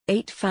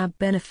8 Fab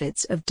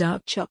Benefits of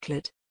Dark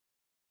Chocolate.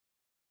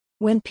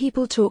 When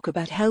people talk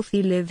about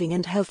healthy living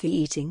and healthy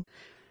eating,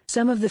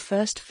 some of the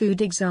first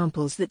food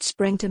examples that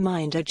spring to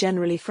mind are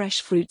generally fresh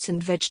fruits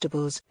and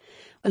vegetables,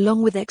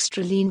 along with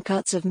extra lean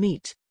cuts of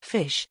meat,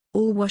 fish,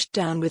 all washed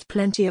down with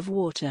plenty of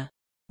water.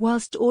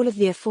 Whilst all of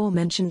the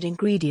aforementioned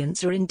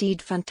ingredients are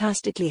indeed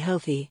fantastically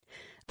healthy,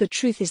 the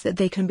truth is that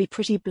they can be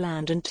pretty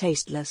bland and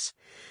tasteless.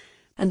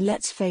 And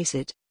let's face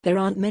it, there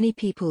aren't many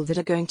people that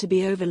are going to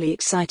be overly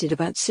excited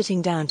about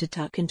sitting down to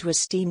tuck into a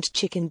steamed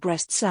chicken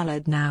breast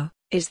salad now,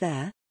 is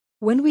there?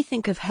 When we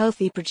think of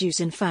healthy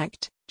produce, in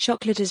fact,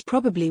 chocolate is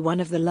probably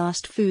one of the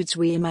last foods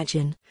we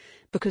imagine,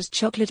 because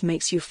chocolate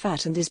makes you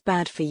fat and is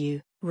bad for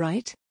you,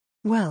 right?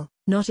 Well,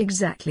 not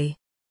exactly.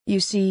 You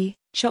see,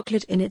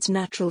 chocolate in its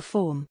natural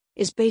form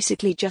is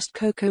basically just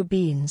cocoa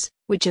beans,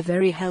 which are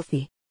very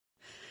healthy.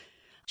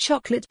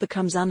 Chocolate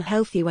becomes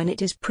unhealthy when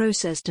it is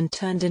processed and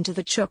turned into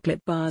the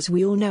chocolate bars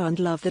we all know and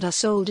love that are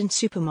sold in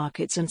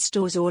supermarkets and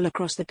stores all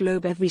across the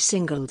globe every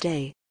single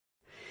day.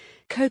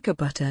 Cocoa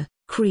butter,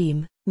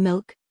 cream,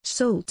 milk,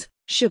 salt,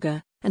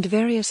 sugar, and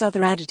various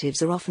other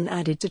additives are often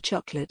added to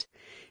chocolate,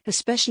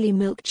 especially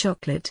milk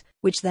chocolate,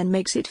 which then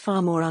makes it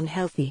far more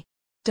unhealthy.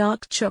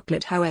 Dark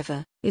chocolate,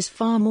 however, is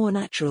far more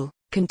natural,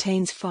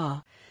 contains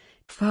far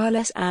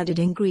less added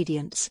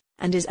ingredients,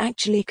 and is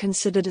actually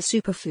considered a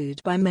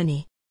superfood by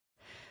many.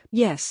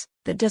 Yes,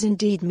 that does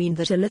indeed mean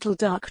that a little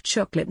dark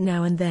chocolate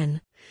now and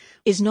then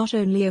is not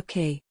only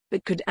okay,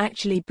 but could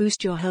actually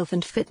boost your health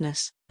and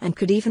fitness, and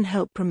could even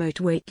help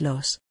promote weight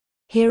loss.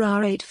 Here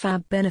are 8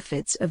 Fab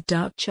benefits of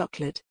dark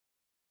chocolate.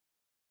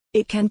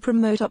 It can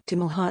promote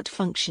optimal heart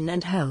function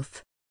and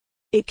health.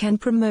 It can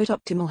promote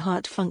optimal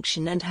heart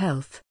function and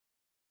health.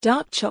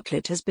 Dark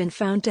chocolate has been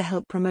found to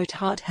help promote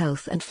heart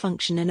health and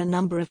function in a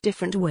number of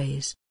different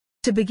ways.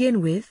 To begin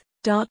with,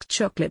 dark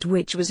chocolate,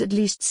 which was at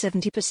least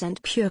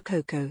 70% pure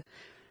cocoa,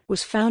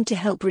 was found to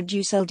help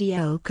reduce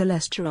LDL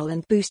cholesterol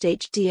and boost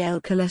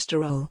HDL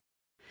cholesterol.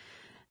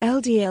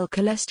 LDL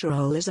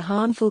cholesterol is a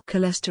harmful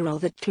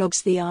cholesterol that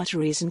clogs the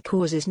arteries and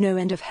causes no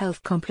end of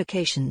health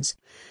complications,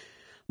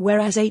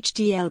 whereas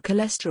HDL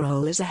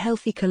cholesterol is a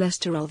healthy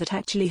cholesterol that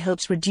actually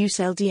helps reduce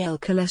LDL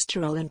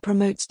cholesterol and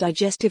promotes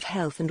digestive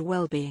health and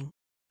well-being.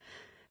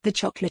 The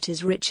chocolate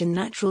is rich in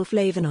natural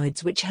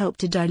flavonoids which help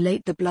to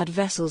dilate the blood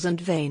vessels and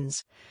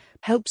veins,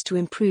 helps to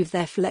improve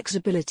their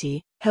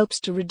flexibility, helps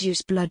to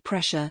reduce blood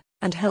pressure,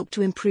 and help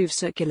to improve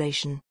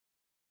circulation.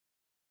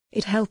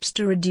 It helps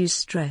to reduce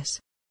stress.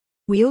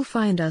 We all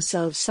find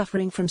ourselves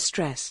suffering from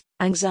stress,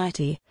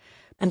 anxiety,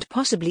 and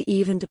possibly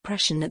even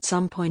depression at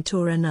some point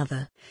or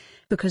another,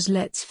 because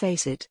let's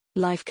face it,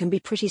 life can be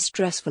pretty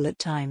stressful at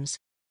times.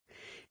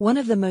 One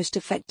of the most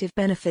effective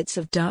benefits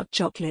of dark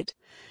chocolate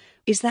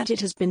is that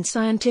it has been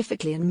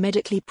scientifically and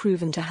medically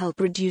proven to help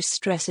reduce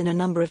stress in a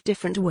number of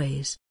different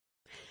ways.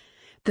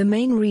 The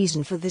main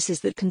reason for this is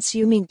that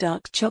consuming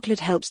dark chocolate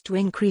helps to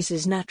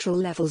increase natural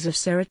levels of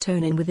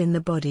serotonin within the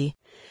body,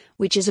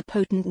 which is a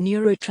potent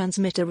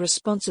neurotransmitter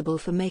responsible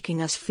for making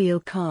us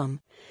feel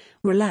calm,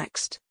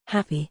 relaxed,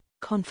 happy,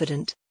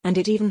 confident, and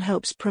it even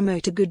helps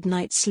promote a good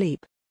night's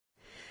sleep.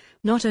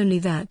 Not only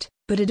that,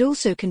 but it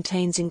also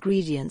contains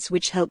ingredients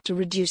which help to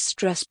reduce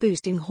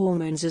stress-boosting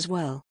hormones as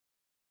well.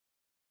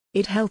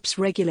 It helps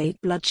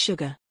regulate blood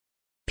sugar.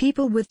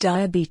 People with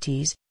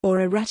diabetes,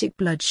 or erratic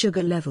blood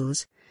sugar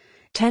levels,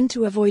 tend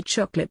to avoid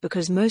chocolate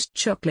because most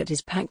chocolate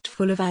is packed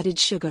full of added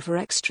sugar for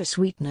extra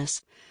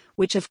sweetness,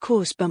 which of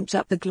course bumps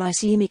up the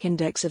glycemic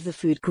index of the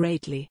food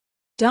greatly.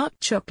 Dark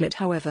chocolate,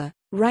 however,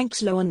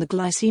 ranks low on the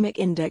glycemic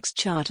index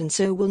chart and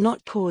so will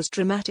not cause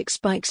dramatic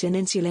spikes in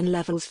insulin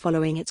levels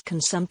following its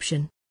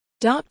consumption.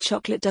 Dark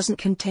chocolate doesn't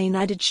contain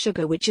added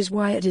sugar, which is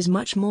why it is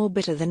much more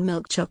bitter than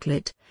milk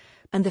chocolate,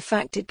 and the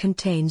fact it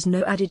contains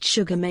no added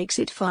sugar makes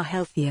it far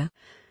healthier,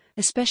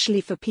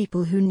 especially for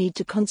people who need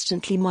to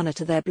constantly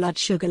monitor their blood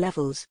sugar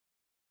levels.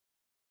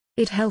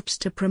 It helps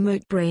to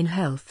promote brain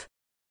health.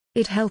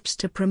 It helps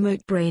to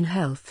promote brain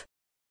health.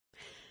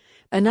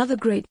 Another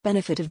great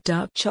benefit of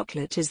dark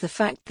chocolate is the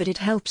fact that it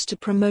helps to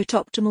promote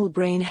optimal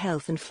brain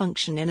health and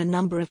function in a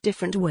number of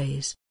different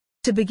ways.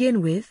 To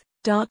begin with,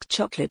 dark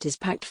chocolate is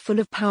packed full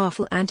of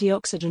powerful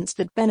antioxidants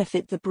that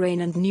benefit the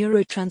brain and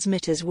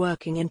neurotransmitters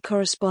working in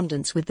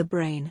correspondence with the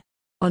brain.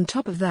 On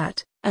top of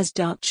that, as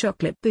dark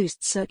chocolate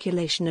boosts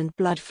circulation and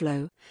blood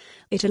flow,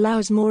 it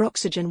allows more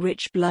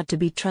oxygen-rich blood to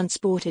be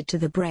transported to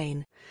the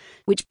brain,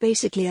 which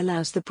basically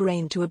allows the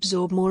brain to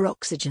absorb more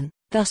oxygen,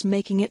 thus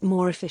making it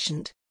more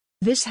efficient.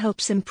 This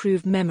helps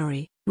improve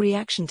memory,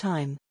 reaction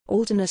time,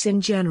 alertness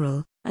in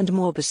general, and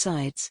more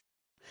besides.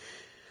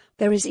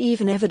 There is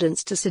even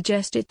evidence to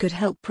suggest it could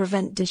help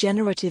prevent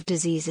degenerative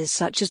diseases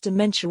such as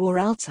dementia or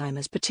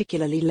Alzheimer's,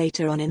 particularly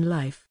later on in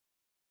life.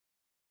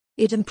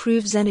 It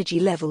improves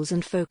energy levels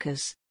and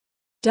focus.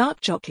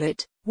 Dark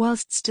chocolate,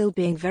 whilst still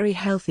being very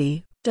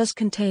healthy, does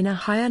contain a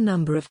higher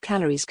number of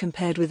calories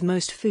compared with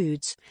most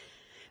foods.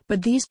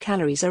 But these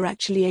calories are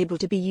actually able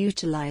to be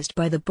utilized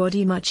by the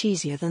body much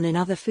easier than in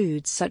other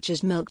foods such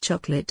as milk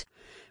chocolate,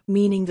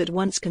 meaning that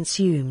once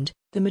consumed,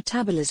 the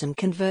metabolism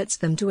converts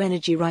them to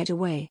energy right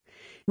away,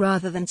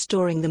 rather than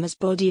storing them as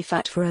body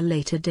fat for a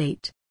later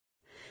date.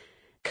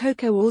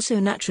 Cocoa also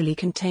naturally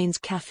contains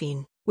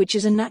caffeine, which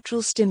is a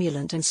natural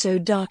stimulant, and so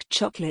dark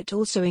chocolate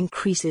also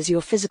increases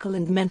your physical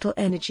and mental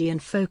energy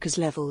and focus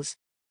levels.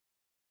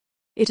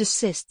 It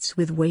assists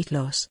with weight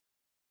loss.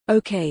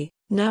 Okay,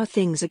 now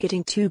things are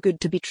getting too good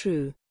to be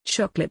true.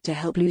 Chocolate to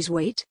help lose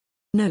weight?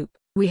 Nope,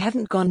 we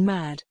haven't gone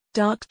mad.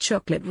 Dark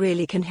chocolate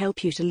really can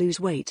help you to lose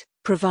weight,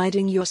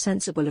 providing you're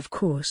sensible, of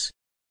course.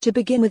 To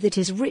begin with, it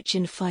is rich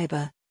in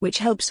fiber, which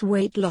helps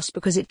weight loss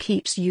because it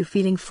keeps you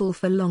feeling full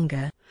for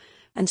longer.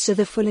 And so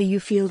the fuller you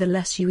feel, the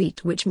less you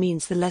eat, which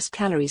means the less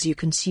calories you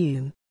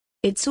consume.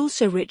 It's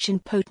also rich in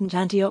potent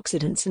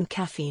antioxidants and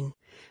caffeine,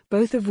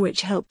 both of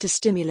which help to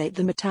stimulate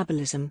the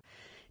metabolism,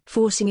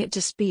 forcing it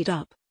to speed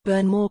up,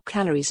 burn more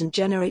calories and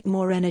generate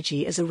more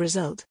energy as a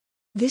result.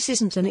 This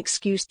isn't an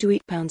excuse to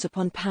eat pounds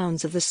upon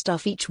pounds of the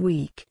stuff each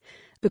week,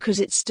 because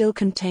it still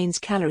contains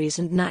calories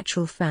and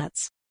natural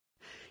fats.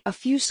 A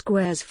few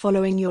squares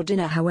following your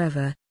dinner,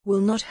 however,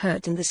 will not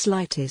hurt in the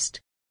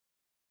slightest.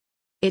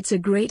 It's a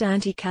great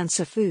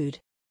anti-cancer food.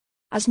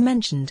 As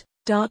mentioned,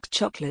 dark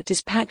chocolate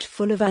is packed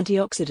full of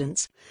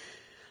antioxidants,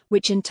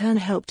 which in turn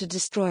help to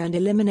destroy and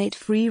eliminate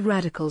free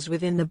radicals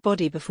within the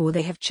body before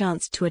they have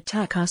chanced to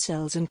attack our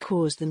cells and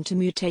cause them to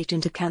mutate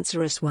into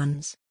cancerous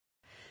ones.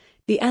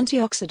 The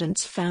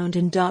antioxidants found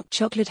in dark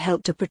chocolate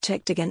help to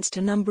protect against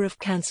a number of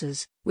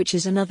cancers, which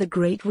is another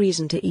great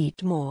reason to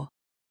eat more.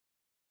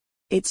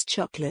 It's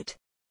chocolate.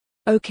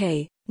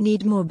 Okay,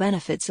 need more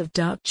benefits of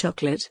dark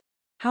chocolate?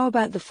 How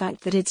about the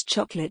fact that it's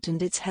chocolate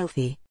and it's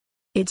healthy?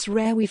 It's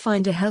rare we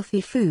find a healthy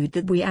food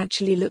that we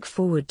actually look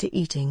forward to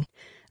eating.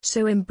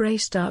 So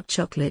embrace dark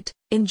chocolate,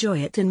 enjoy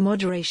it in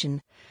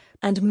moderation,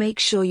 and make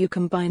sure you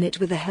combine it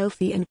with a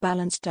healthy and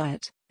balanced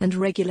diet, and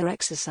regular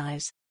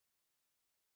exercise.